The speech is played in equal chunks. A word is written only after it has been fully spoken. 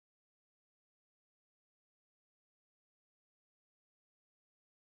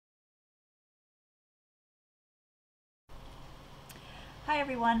Hi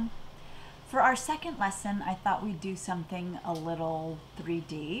everyone. For our second lesson, I thought we'd do something a little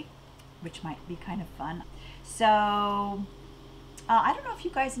 3D, which might be kind of fun. So, I don't know if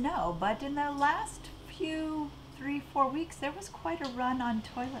you guys know, but in the last few 3-4 weeks, there was quite a run on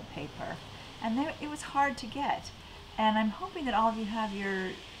toilet paper, and it was hard to get. And I'm hoping that all of you have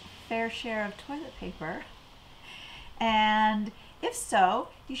your fair share of toilet paper. And if so,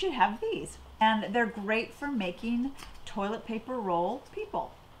 you should have these. And they're great for making toilet paper roll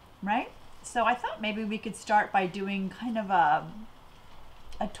people, right? So I thought maybe we could start by doing kind of a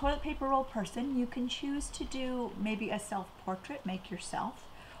toilet paper roll person. You can choose to do maybe a self-portrait, make yourself,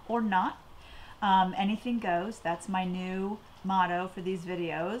 or not. Anything goes. That's my new motto for these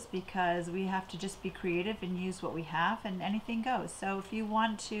videos, because we have to just be creative and use what we have, and anything goes. So if you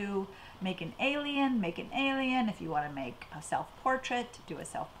want to make an alien, make an alien. If you want to make a self-portrait, do a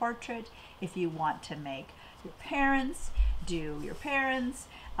self-portrait. If you want to make your parents, do your parents,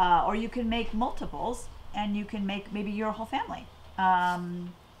 or you can make multiples, and you can make maybe your whole family.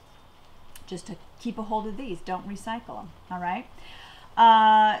 Just to keep a hold of these, don't recycle them, all right?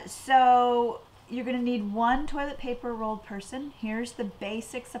 So you're going to need one toilet paper rolled person. Here's the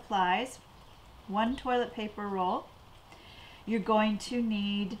basic supplies. One toilet paper roll. You're going to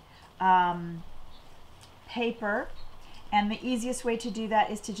need paper, and the easiest way to do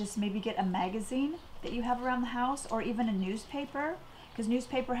that is to just maybe get a magazine that you have around the house, or even a newspaper, because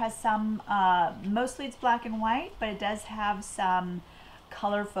newspaper has some, mostly it's black and white, but it does have some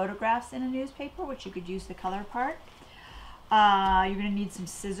color photographs in a newspaper, which you could use the color part. You're going to need some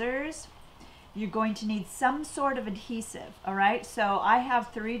scissors. You're going to need some sort of adhesive, all right? So I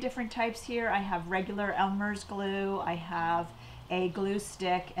have 3 different types here. I have regular Elmer's glue, I have a glue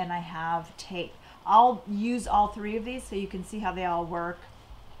stick, and I have tape. I'll use all 3 of these so you can see how they all work.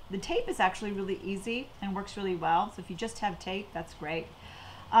 The tape is actually really easy and works really well, so if you just have tape, that's great.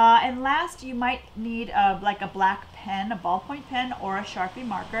 And last, you might need like a black pen, a ballpoint pen, or a Sharpie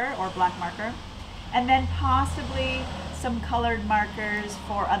marker, or black marker, and then possibly some colored markers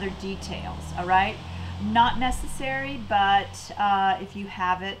for other details, all right? Not necessary, but if you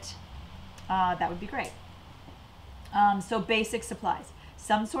have it, that would be great. So basic supplies: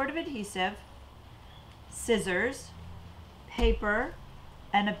 some sort of adhesive, scissors, paper,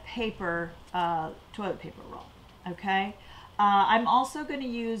 and a paper toilet paper roll, okay? I'm also going to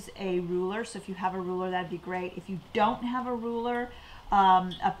use a ruler, so if you have a ruler, that'd be great. If you don't have a ruler,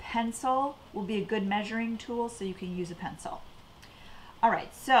 a pencil will be a good measuring tool, so you can use a pencil. All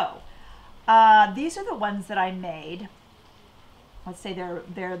right, so these are the ones that I made. Let's say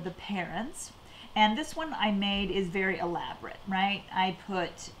they're the parents, and this one I made is very elaborate, right? I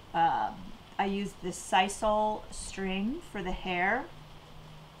used this sisal string for the hair.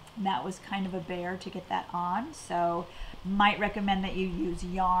 That was kind of a bear to get that on, so might recommend that you use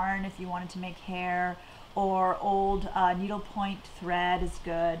yarn if you wanted to make hair, or old needlepoint thread is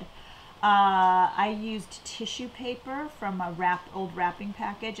good. I used tissue paper from a old wrapping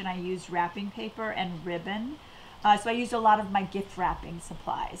package, and I used wrapping paper and ribbon. So I used a lot of my gift wrapping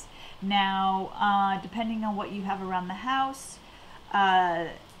supplies. Now, depending on what you have around the house,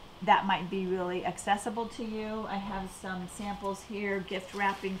 that might be really accessible to you. I have some samples here: gift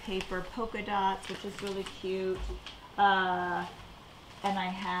wrapping paper, polka dots, which is really cute. And I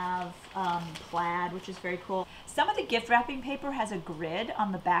have plaid, which is very cool. Some of the gift wrapping paper has a grid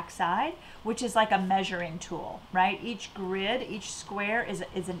on the back side, which is like a measuring tool, right? Each grid, each square is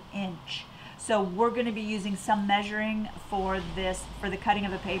an inch. So we're going to be using some measuring for this, for the cutting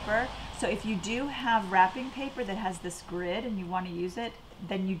of the paper. So if you do have wrapping paper that has this grid and you want to use it,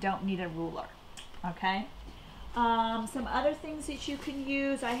 then you don't need a ruler, okay? Some other things that you can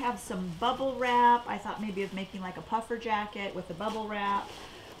use: I have some bubble wrap. I thought maybe of making like a puffer jacket with a bubble wrap.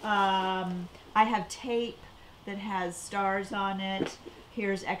 I have tape that has stars on it.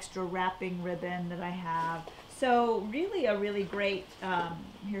 Here's extra wrapping ribbon that I have. So really a really great,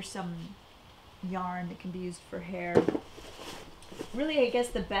 here's some yarn that can be used for hair. Really, I guess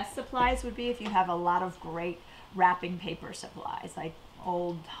the best supplies would be if you have a lot of great wrapping paper supplies, like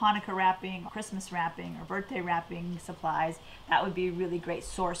old Hanukkah wrapping, Christmas wrapping, or birthday wrapping supplies. That would be a really great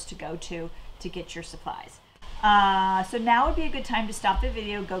source to go to get your supplies. So now would be a good time to stop the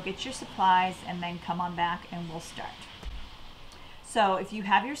video, go get your supplies, and then come on back and we'll start. So if you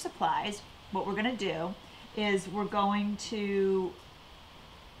have your supplies, what we're going to do is we're going to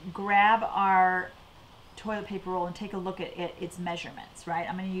grab our toilet paper roll and take a look at its measurements, right?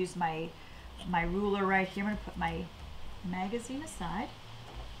 I'm going to use my ruler right here. I'm going to put my magazine aside,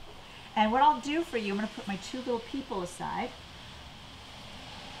 and what I'll do for you, I'm going to put my 2 little people aside,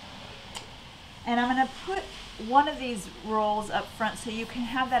 and I'm going to put one of these rolls up front so you can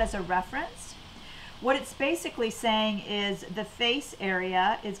have that as a reference. What it's basically saying is the face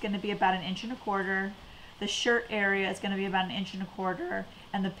area is going to be about 1.25 inches, the shirt area is going to be about 1.25 inches,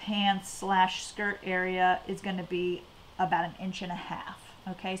 and the pants / skirt area is going to be about 1.5 inches.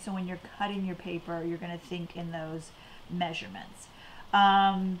 Okay, so when you're cutting your paper, you're going to think in those measurements.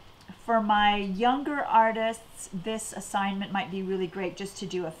 For my younger artists, this assignment might be really great just to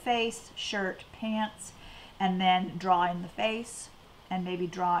do a face, shirt, pants, and then draw in the face and maybe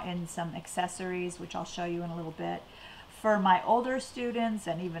draw in some accessories, which I'll show you in a little bit. For my older students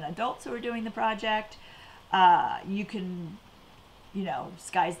and even adults who are doing the project, you can, you know,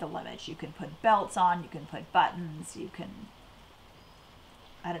 sky's the limit. You can put belts on, you can put buttons, you can,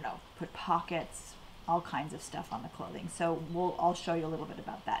 I don't know, put pockets, all kinds of stuff on the clothing. So I'll show you a little bit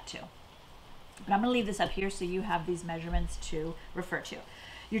about that too. But I'm going to leave this up here so you have these measurements to refer to.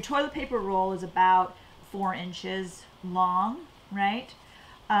 Your toilet paper roll is about 4 inches long, right?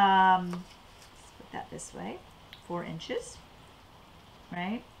 Let's put that this way, 4 inches,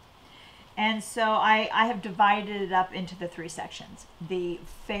 right? And so I have divided it up into the 3 sections: the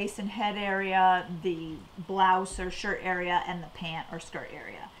face and head area, the blouse or shirt area, and the pant or skirt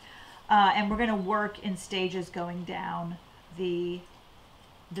area. And we're going to work in stages going down the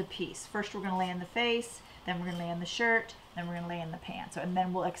piece. First we're going to lay in the face, then we're going to lay in the shirt, then we're going to lay in the pants, and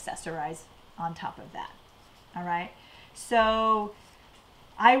then we'll accessorize on top of that. All right, so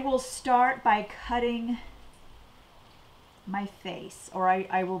I will start by cutting my face, or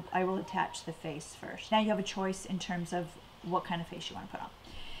I will attach the face first. Now you have a choice in terms of what kind of face you want to put on.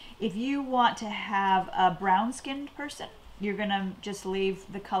 If you want to have a brown skinned person, you're going to just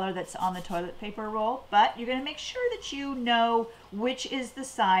leave the color that's on the toilet paper roll, but you're going to make sure that you know which is the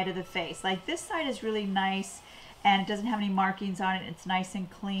side of the face. Like this side is really nice and it doesn't have any markings on it. It's nice and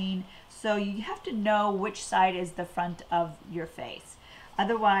clean. So you have to know which side is the front of your face.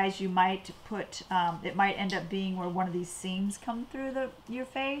 Otherwise you might put, it might end up being where one of these seams come through your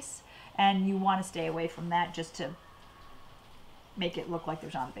face, and you want to stay away from that just to make it look like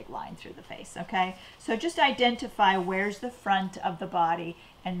there's not a big line through the face. Okay, so just identify where's the front of the body,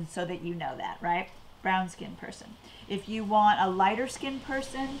 and so that you know that, right? Brown skin person. If you want a lighter skinned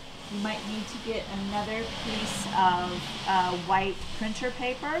person, you might need to get another piece of white printer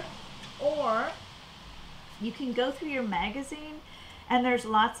paper, or you can go through your magazine and there's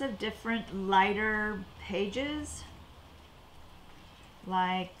lots of different lighter pages.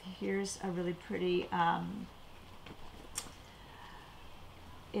 Like here's a really pretty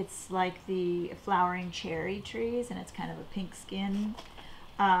it's like the flowering cherry trees, and it's kind of a pink skin.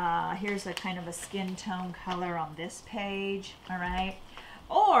 Here's a kind of a skin tone color on this page. All right,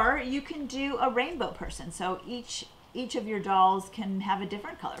 or you can do a rainbow person, so each of your dolls can have a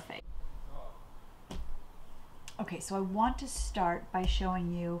different color face. Okay, so I want to start by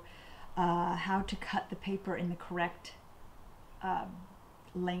showing you how to cut the paper in the correct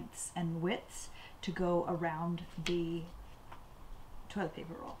lengths and widths to go around the toilet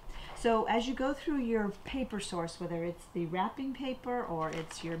paper roll. So as you go through your paper source, whether it's the wrapping paper or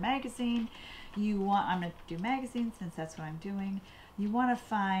it's your magazine, you want, I'm going to do magazine since that's what I'm doing, you want to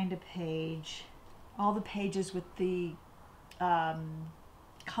find a page, all the pages with the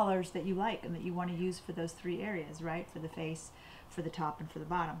colors that you like and that you want to use for those 3 areas, right? For the face, for the top, and for the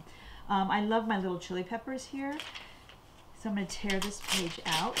bottom. I love my little chili peppers here, so I'm going to tear this page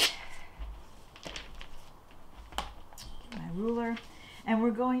out. Get my ruler. And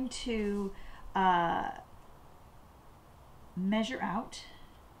we're going to measure out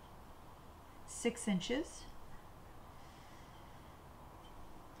 6 inches,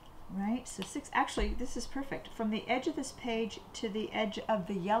 right? So 6, actually this is perfect. From the edge of this page to the edge of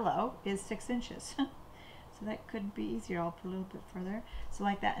the yellow is 6 inches. So that could be easier. I'll put a little bit further. So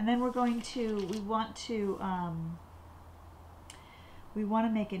like that. And then we're going to, we want to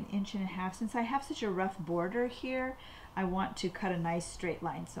make 1.5 inches. Since I have such a rough border here, I want to cut a nice straight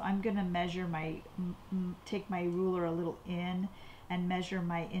line. So I'm going to measure take my ruler a little in and measure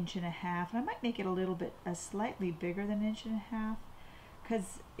my 1.5 inches. And I might make it a little bit, slightly bigger than 1.5 inches,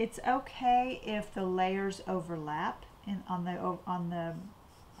 because it's okay if the layers overlap on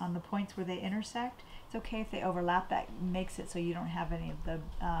the points where they intersect. It's okay if they overlap. That makes it so you don't have any of the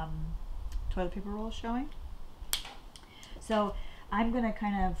toilet paper rolls showing. So I'm going to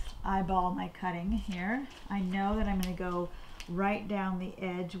kind of eyeball my cutting here. I know that I'm going to go right down the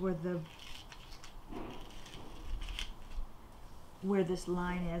edge where this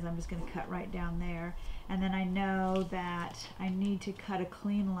line is. I'm just going to cut right down there. And then I know that I need to cut a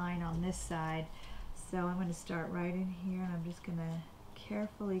clean line on this side. So I'm going to start right in here, and I'm just going to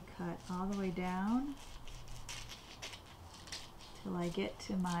carefully cut all the way down. till I get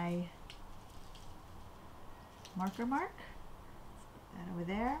to my marker mark. Put that over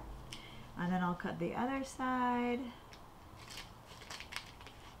there. And then I'll cut the other side.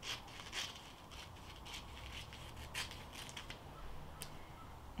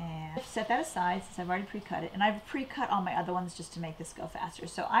 And set that aside since I've already pre-cut it. And I've pre-cut all my other ones just to make this go faster.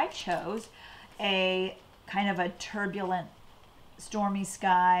 So I chose a kind of a turbulent, stormy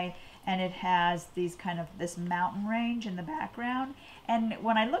sky, and it has these kind of this mountain range in the background. And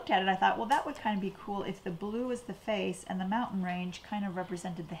when I looked at it, I thought, well, that would kind of be cool if the blue was the face and the mountain range kind of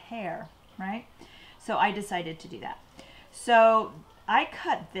represented the hair, right? So I decided to do that. So I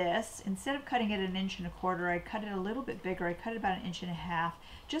cut this, instead of cutting it 1.25 inches, I cut it a little bit bigger. I cut it about 1.5 inches,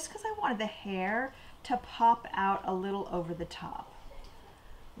 just because I wanted the hair to pop out a little over the top,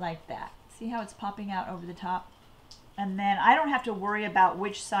 like that. See how it's popping out over the top? And then I don't have to worry about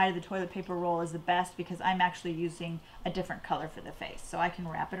which side of the toilet paper roll is the best because I'm actually using a different color for the face. So I can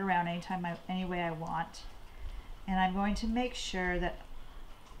wrap it around any way I want. And I'm going to make sure that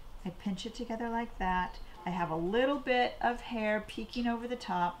I pinch it together like that. I have a little bit of hair peeking over the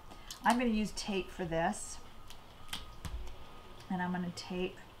top. I'm going to use tape for this. And I'm going to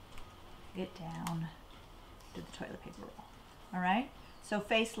tape it down to the toilet paper roll. All right? So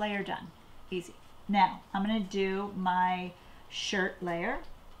face layer done. Easy. Now, I'm going to do my shirt layer.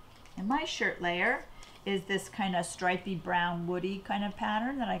 And my shirt layer is this kind of stripy brown woody kind of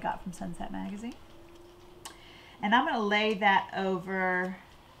pattern that I got from Sunset Magazine. And I'm going to lay that over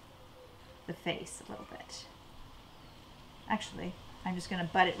the face a little bit. Actually, I'm just going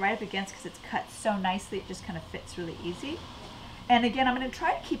to butt it right up against because it's cut so nicely, it just kind of fits really easy. And again, I'm going to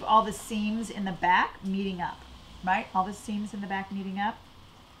try to keep all the seams in the back meeting up, right? All the seams in the back meeting up.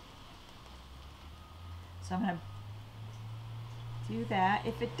 So I'm going to do that.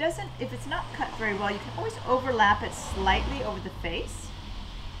 If it's not cut very well, you can always overlap it slightly over the face,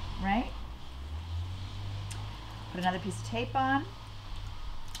 right? Put another piece of tape on.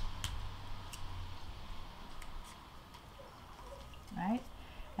 Right?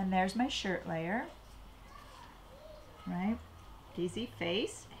 And there's my shirt layer. Right? Easy.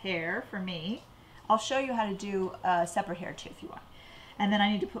 Face, hair for me. I'll show you how to do separate hair too if you want. And then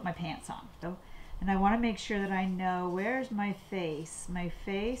I need to put my pants on. So, and I want to make sure that I know where's my face. My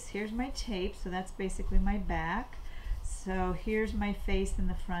face, here's my tape, so that's basically my back. So here's my face in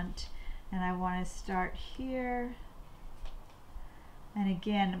the front, and I want to start here. And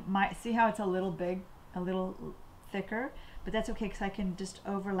again, see how it's a little big, a little thicker, but that's okay because I can just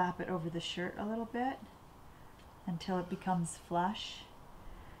overlap it over the shirt a little bit until it becomes flush,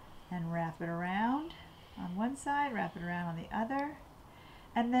 and wrap it around on one side, wrap it around on the other.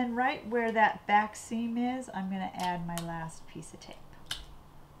 And then right where that back seam is, I'm going to add my last piece of tape.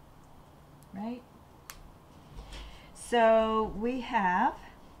 Right? So we have,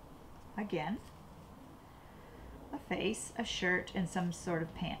 again, a face, a shirt, and some sort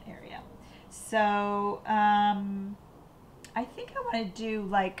of pant area. So I think I want to do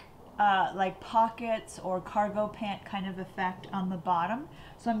like pockets or cargo pant kind of effect on the bottom.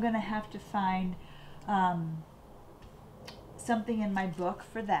 So I'm going to have to find something in my book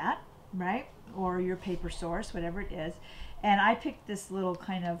for that, right? Or your paper source, whatever it is. And I picked this little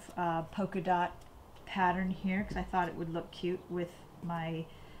kind of polka dot pattern here because I thought it would look cute with my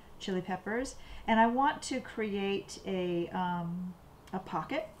chili peppers. And I want to create a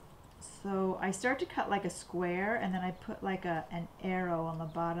pocket. So I start to cut like a square, and then I put like an arrow on the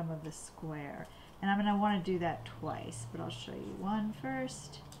bottom of the square. And I'm going to want to do that twice, but I'll show you one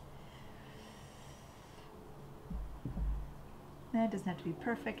first. That doesn't have to be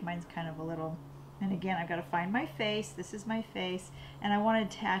perfect. Mine's kind of a little, and again, I've got to find my face. This is my face, and I want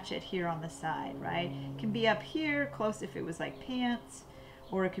to attach it here on the side, right? It can be up here, close if it was like pants,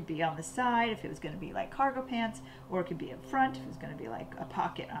 or it could be on the side if it was going to be like cargo pants, or it could be up front if it was going to be like a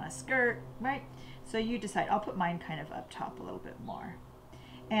pocket on a skirt, right? So you decide. I'll put mine kind of up top a little bit more.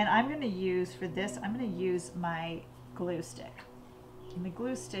 And I'm going to use, for this, I'm going to use my glue stick. And the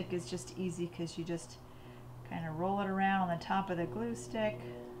glue stick is just easy because you just kind of roll it around on the top of the glue stick,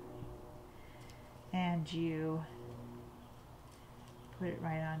 and you put it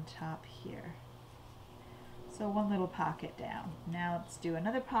right on top here. So one little pocket down. Now let's do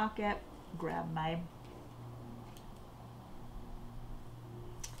another pocket. Grab my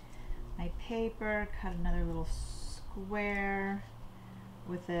paper, cut another little square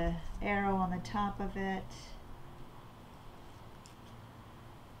with an arrow on the top of it.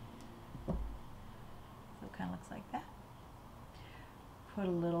 So it kind of looks like that. Put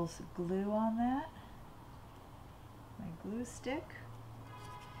a little glue on that, my glue stick,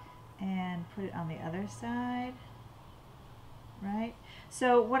 and put it on the other side, right?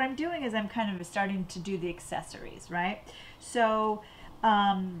 So what I'm doing is I'm kind of starting to do the accessories, right? So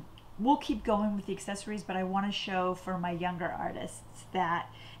we'll keep going with the accessories, but I want to show for my younger artists that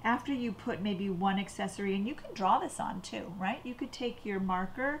after you put maybe one accessory, and you can draw this on too, right? You could take your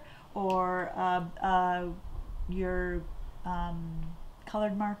marker or your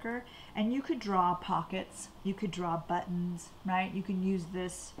colored marker, and you could draw pockets, you could draw buttons, right? You can use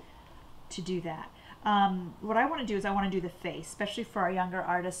this to do that. What I want to do is I want to do the face, especially for our younger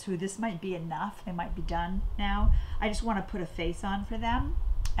artists who this might be enough, they might be done now. I just want to put a face on for them,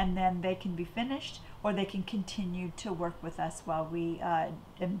 and then they can be finished, or they can continue to work with us while we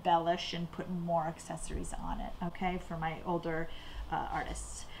embellish and put more accessories on it, okay, for my older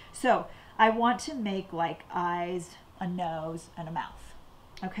artists. So I want to make like eyes, a nose, and a mouth,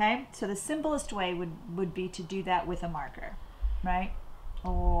 okay? So the simplest way would be to do that with a marker, right?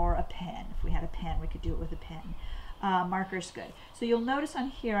 Or a pen. If we had a pen, we could do it with a pen. Marker's good. So you'll notice on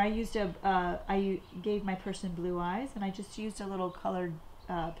here, I used I gave my person blue eyes, and I just used a little colored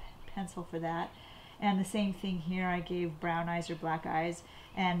pencil for that. And the same thing here, I gave brown eyes or black eyes,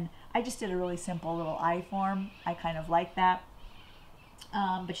 and I just did a really simple little eye form. I kind of like that.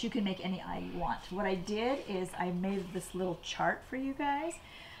 But you can make any eye you want. What I did is I made this little chart for you guys,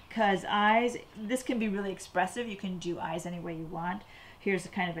 because eyes, this can be really expressive. You can do eyes any way you want. Here's a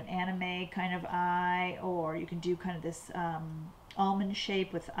kind of an anime kind of eye, or you can do kind of this almond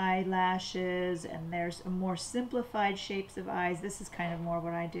shape with eyelashes, and there's a more simplified shapes of eyes. This is kind of more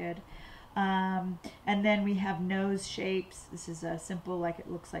what I did. And then we have nose shapes. This is a simple, like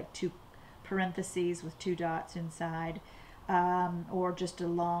it looks like two parentheses with two dots inside, or just a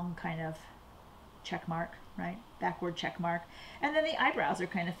long kind of check mark, right? Backward check mark. And then the eyebrows are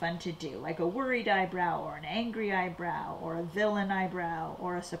kind of fun to do, like a worried eyebrow, or an angry eyebrow, or a villain eyebrow,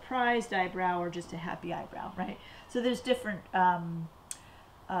 or a surprised eyebrow, or just a happy eyebrow, right? So there's different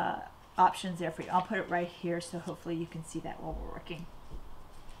options there for you. I'll put it right here, so hopefully you can see that while we're working.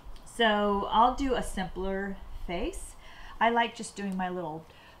 So I'll do a simpler face. I like just doing my little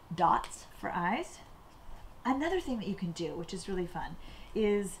dots for eyes. Another thing that you can do, which is really fun,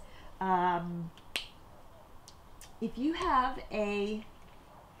 is if you have a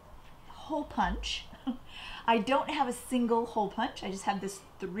hole punch, I don't have a single hole punch, I just have this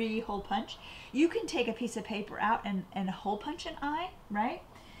 3-hole punch. You can take a piece of paper out and hole punch an eye, right?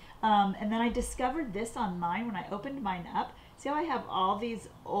 And then I discovered this on mine when I opened mine up. See how I have all these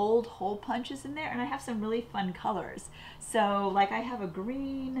old hole punches in there, and I have some really fun colors. So like I have a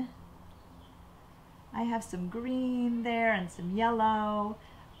green, I have some green there and some yellow.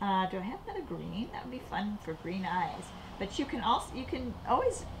 Do I have another green? That would be fun for green eyes. But you can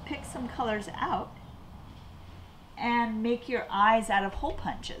always pick some colors out and make your eyes out of hole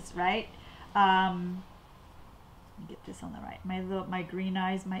punches, right? Get this on the right. My green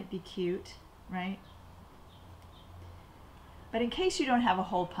eyes might be cute, right? But in case you don't have a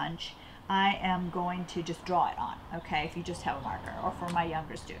hole punch, I am going to just draw it on, okay? If you just have a marker, or for my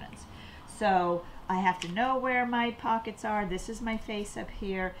younger students. So I have to know where my pockets are. This is my face up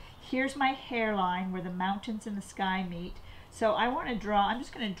here. Here's my hairline where the mountains and the sky meet. So I want to draw, I'm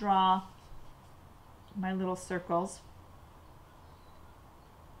just going to draw my little circles.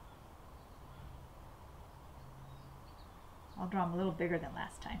 I'll draw them a little bigger than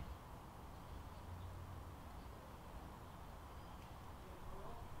last time.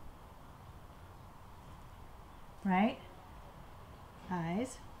 Right?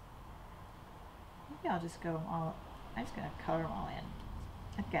 Eyes. Maybe I'll just go all, I'm just going to color them all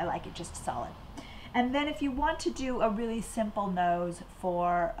in. Okay, I like it just solid. And then if you want to do a really simple nose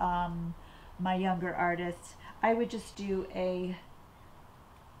for my younger artists, I would just do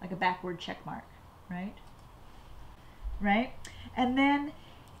like a backward check mark, right? Right? And then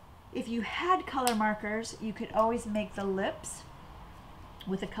if you had color markers, you could always make the lips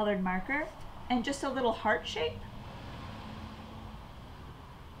with a colored marker and just a little heart shape.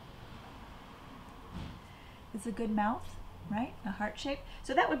 It's a good mouth, right? A heart shape.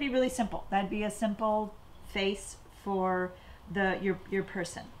 So that would be really simple. That'd be a simple face for your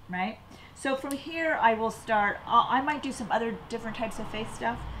person, right? So from here I will start, I might do some other different types of face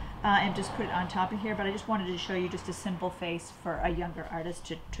stuff and just put it on top of here, but I just wanted to show you just a simple face for a younger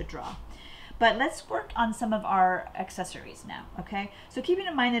artist to draw. But let's work on some of our accessories now, okay? So keeping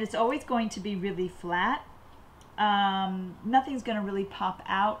in mind that it's always going to be really flat. Nothing's going to really pop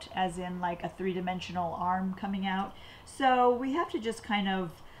out, as in like a three-dimensional arm coming out. So we have to just kind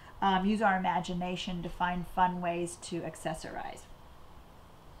of use our imagination to find fun ways to accessorize.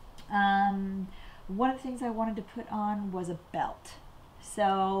 One of the things I wanted to put on was a belt.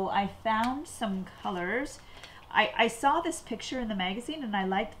 So I found some colors. I saw this picture in the magazine and I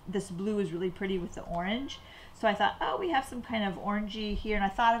liked this blue is really pretty with the orange. So I thought, oh, we have some kind of orangey here, and I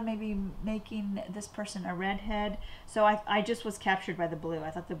thought of maybe making this person a redhead. So I just was captured by the blue. I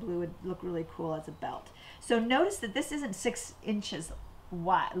thought the blue would look really cool as a belt. So notice that this isn't 6 inches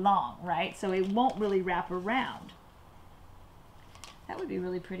wide, long, right? So it won't really wrap around. That would be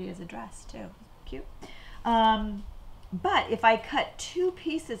really pretty as a dress too. Cute. But if I cut 2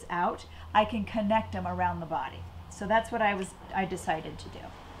 pieces out, I can connect them around the body. So that's what I decided to do.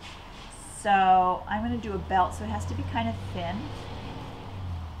 So I'm going to do a belt, so it has to be kind of thin.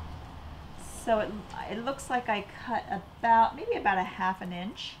 So it looks like I cut maybe about a 1/2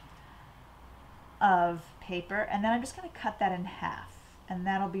 inch of paper, and then I'm just going to cut that in half, and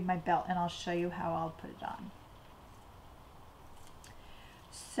that'll be my belt, and I'll show you how I'll put it on.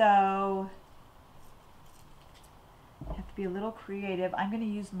 So I have to be a little creative. I'm going to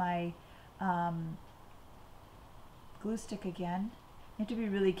use my glue stick again. You have to be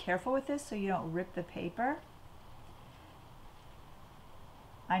really careful with this so you don't rip the paper.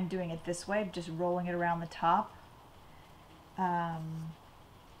 I'm doing it this way, just rolling it around the top. And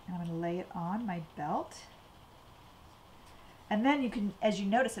I'm going to lay it on my belt. And then you can, as you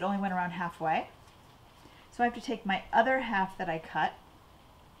notice, it only went around halfway. So I have to take my other half that I cut.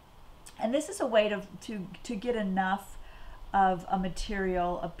 And this is a way to get enough of a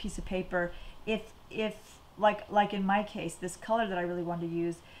material, a piece of paper, if like in my case, this color that I really wanted to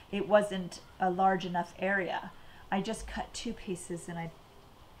use, it wasn't a large enough area. I just cut 2 pieces and I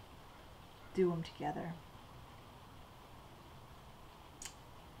do them together.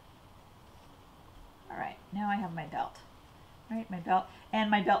 All right, now I have my belt. Right, my belt,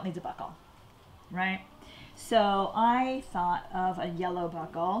 and my belt needs a buckle, right? So I thought of a yellow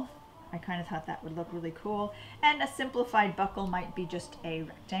buckle. I kind of thought that would look really cool. And a simplified buckle might be just a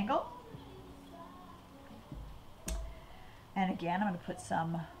rectangle. And again, I'm going to put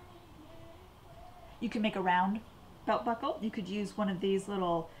some, you can make a round belt buckle. You could use one of these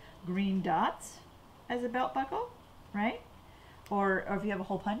little green dots as a belt buckle, right? Or if you have a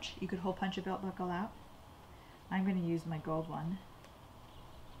hole punch, you could hole punch a belt buckle out. I'm going to use my gold one.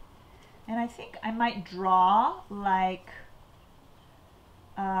 And I think I might draw like,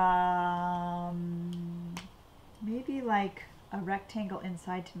 maybe like a rectangle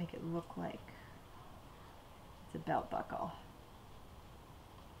inside to make it look like it's a belt buckle.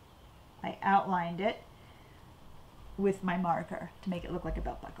 I outlined it with my marker to make it look like a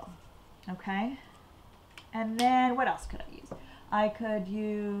belt buckle. Okay? And then what else could I use? I could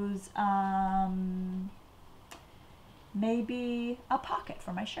use maybe a pocket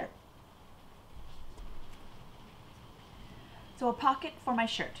for my shirt. So a pocket for my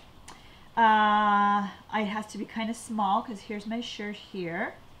shirt. It has to be kind of small because here's my shirt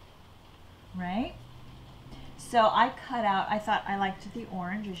here, right? So I cut out, I thought I liked the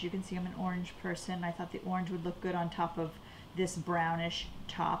orange. As you can see, I'm an orange person. I thought the orange would look good on top of this brownish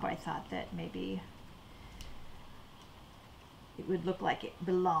top. I thought that maybe it would look like it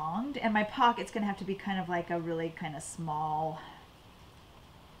belonged. And my pocket's going to have to be kind of like a really kind of small,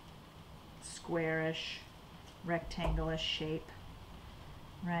 squarish, rectangle-ish shape,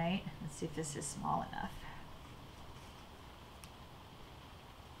 right? Let's see if this is small enough.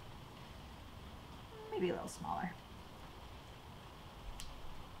 Maybe a little smaller.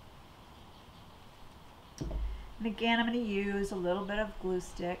 And again, I'm going to use a little bit of glue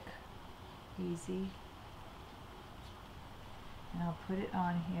stick, easy, and I'll put it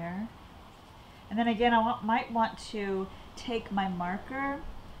on here. And then again, might want to take my marker,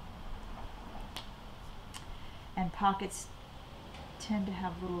 and pockets tend to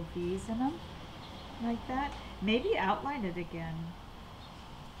have little V's in them, like that. Maybe outline it again.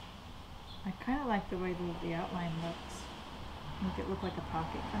 I kind of like the way the outline looks. Make it look like a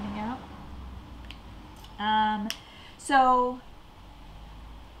pocket coming out. So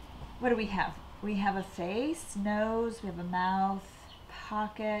what do we have? We have a face, nose, we have a mouth,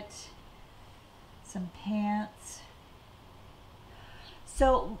 pocket, some pants.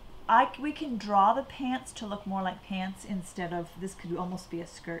 So we can draw the pants to look more like pants instead of, this could almost be a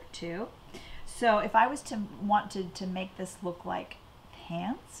skirt too. So if I was to want to make this look like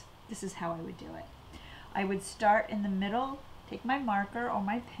pants, this is how I would do it. I would start in the middle, take my marker or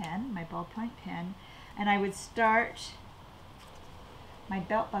my pen, my ballpoint pen, and I would start my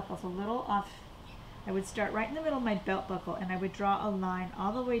belt buckles a little off. I would start right in the middle of my belt buckle, and I would draw a line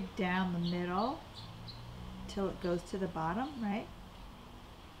all the way down the middle till it goes to the bottom, right?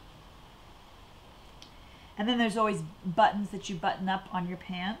 And then there's always buttons that you button up on your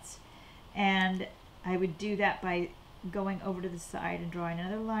pants, and I would do that by going over to the side and drawing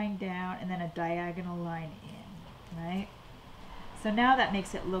another line down and then a diagonal line in. right? So now that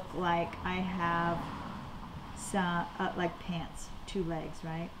makes it look like I have some, like pants, 2 legs,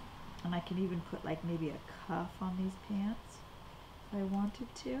 right? And I can even put like maybe a cuff on these pants if I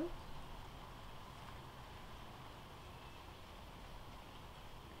wanted to.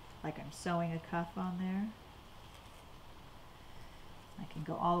 Like I'm sewing a cuff on there. I can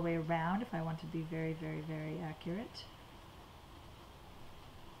go all the way around if I want to be very, very, very accurate.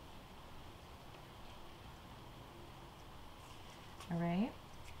 All right.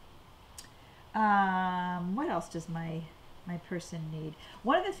 What else does my person need?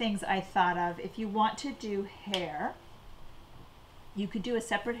 One of the things I thought of, if you want to do hair, you could do a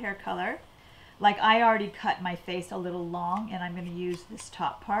separate hair color. Like I already cut my face a little long, and I'm going to use this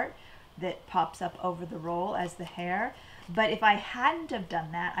top part that pops up over the roll as the hair. But if I hadn't have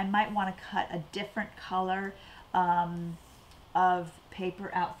done that, I might want to cut a different color of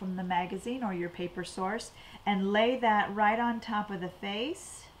paper out from the magazine or your paper source and lay that right on top of the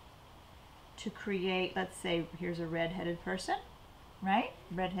face to create, let's say, here's a red-headed person, right?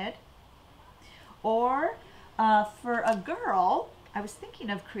 Redhead. Or for a girl, I was thinking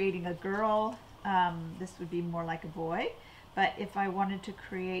of creating a girl. This would be more like a boy, but if I wanted to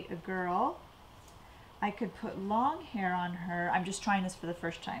create a girl, I could put long hair on her. I'm just trying this for the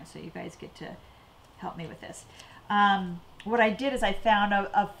first time, so you guys get to help me with this. What I did is I found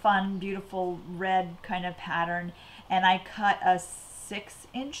a fun, beautiful red kind of pattern, and I cut a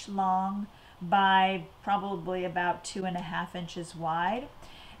 6-inch long by probably about 2.5 inches wide,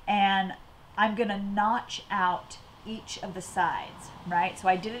 and I'm gonna notch out each of the sides, right? So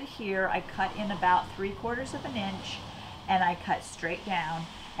I did it here. I cut in about 3/4 of an inch, and I cut straight down,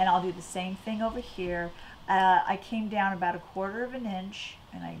 and I'll do the same thing over here. I came down about 1/4 of an inch,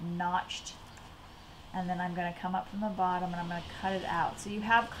 and I notched, and then I'm going to come up from the bottom and I'm going to cut it out. So you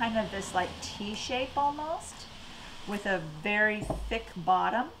have kind of this like T shape almost with a very thick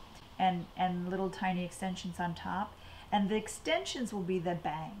bottom and little tiny extensions on top. And the extensions will be the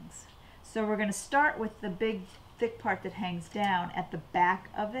bangs. So we're going to start with the big thick part that hangs down at the back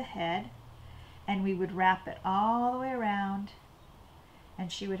of the head, and we would wrap it all the way around,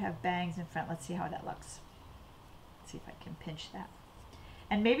 and she would have bangs in front. Let's see how that looks. Let's see if I can pinch that.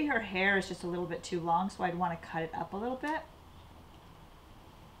 And maybe her hair is just a little bit too long, so I'd want to cut it up a little bit.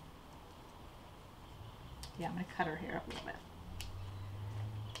 Yeah, I'm going to cut her hair up a little bit.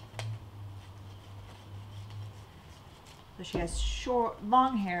 So she has short,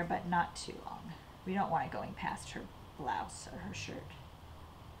 long hair, but not too long. We don't want it going past her blouse or her shirt.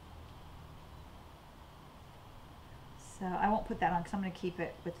 So I won't put that on because I'm going to keep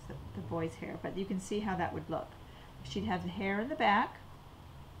it with the boy's hair, but you can see how that would look. She'd have the hair in the back,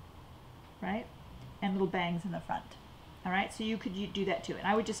 right, and little bangs in the front. All right, so you could do that too, and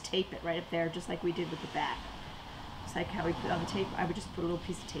I would just tape it right up there, just like we did with the back. Just like how we put on the tape, I would just put a little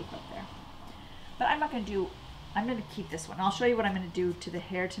piece of tape up there. But I'm not going to do, I'm going to keep this one. I'll show you what I'm going to do to the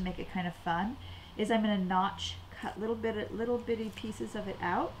hair to make it kind of fun. Is I'm going to notch, cut little bitty pieces of it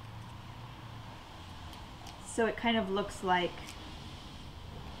out, so it kind of looks like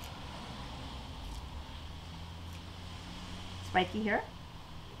spiky hair.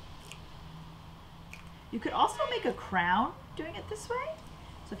 You could also make a crown doing it this way.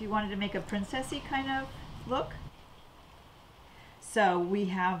 So if you wanted to make a princessy kind of look. So we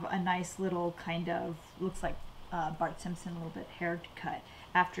have a nice little kind of, looks like Bart Simpson, a little bit haircut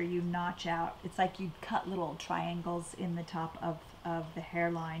after you notch out. It's like you cut little triangles in the top of the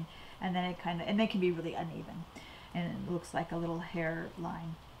hairline, and then it kind of, and they can be really uneven, and it looks like a little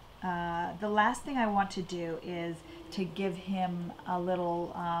hairline. The last thing I want to do is to give him a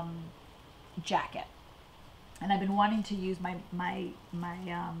little jacket. And I've been wanting to use my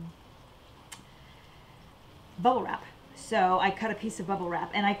bubble wrap. So I cut a piece of bubble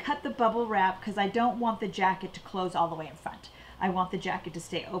wrap, and I cut the bubble wrap because I don't want the jacket to close all the way in front. I want the jacket to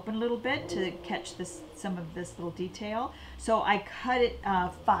stay open a little bit to catch some of this little detail. So I cut it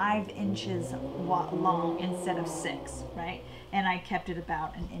 5 inches long instead of 6, right? And I kept it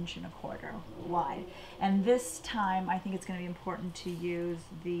about 1.25 inches wide. And this time I think it's going to be important to use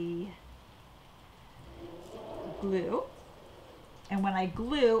the glue. And when I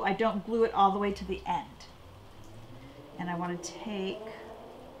glue, I don't glue it all the way to the end. And I want to take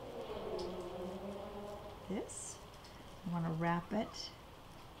this, I want to wrap it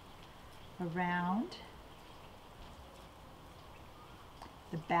around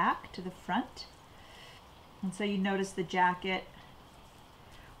the back to the front. And so you notice the jacket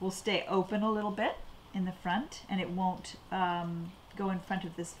will stay open a little bit in the front, and it won't go in front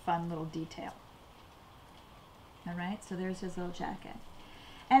of this fun little detail. All right, so there's his little jacket.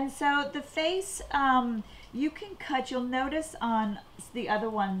 And so the face, you can cut, you'll notice on the other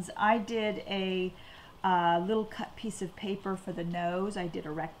ones, I did a little cut piece of paper for the nose. I did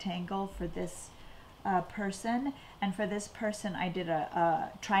a rectangle for this person, and for this person I did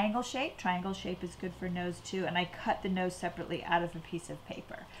a triangle shape. Triangle shape is good for nose too, and I cut the nose separately out of a piece of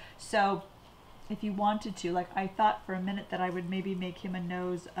paper. So if you wanted to, like I thought for a minute that I would maybe make him a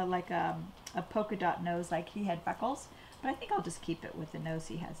nose, like a polka dot nose, like he had freckles, but I think I'll just keep it with the nose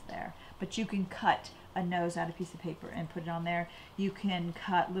he has there. But you can cut a nose out of a piece of paper and put it on there. You can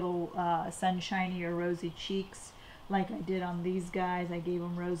cut little sunshiny or rosy cheeks like I did on these guys. I gave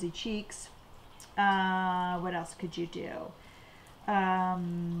them rosy cheeks. What else could you do?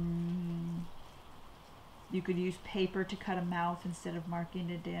 You could use paper to cut a mouth instead of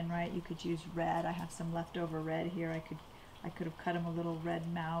marking it in, right? You could use red. I have some leftover red here. I could have cut him a little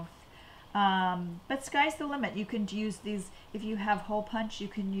red mouth. But sky's the limit. You can use these, if you have hole punch, you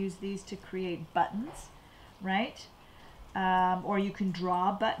can use these to create buttons, right? Or you can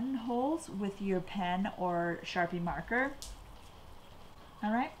draw buttonholes with your pen or Sharpie marker.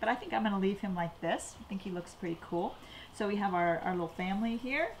 All right, but I think I'm gonna leave him like this. I think he looks pretty cool. So we have our little family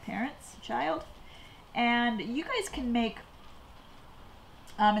here, parents, child, and you guys can make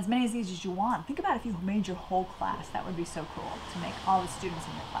as many of these as you want. Think about if you made your whole class. That would be so cool, to make all the students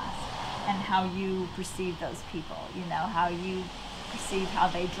in your class, and how you perceive those people, you know, how you perceive how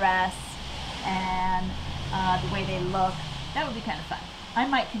they dress and the way they look. That would be kind of fun. I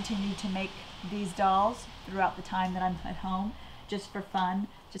might continue to make these dolls throughout the time that I'm at home, just for fun,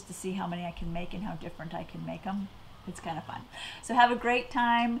 just to see how many I can make and how different I can make them. It's kind of fun. So have a great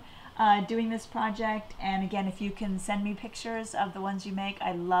time doing this project, and again, if you can send me pictures of the ones you make,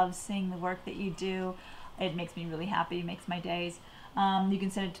 I love seeing the work that you do. It makes me really happy, it makes my days. You can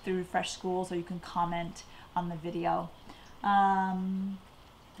send it through Fresh Schools, or you can comment on the video.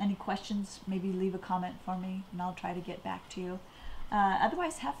 Any questions, maybe leave a comment for me and I'll try to get back to you.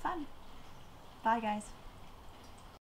 Otherwise, have fun. Bye guys.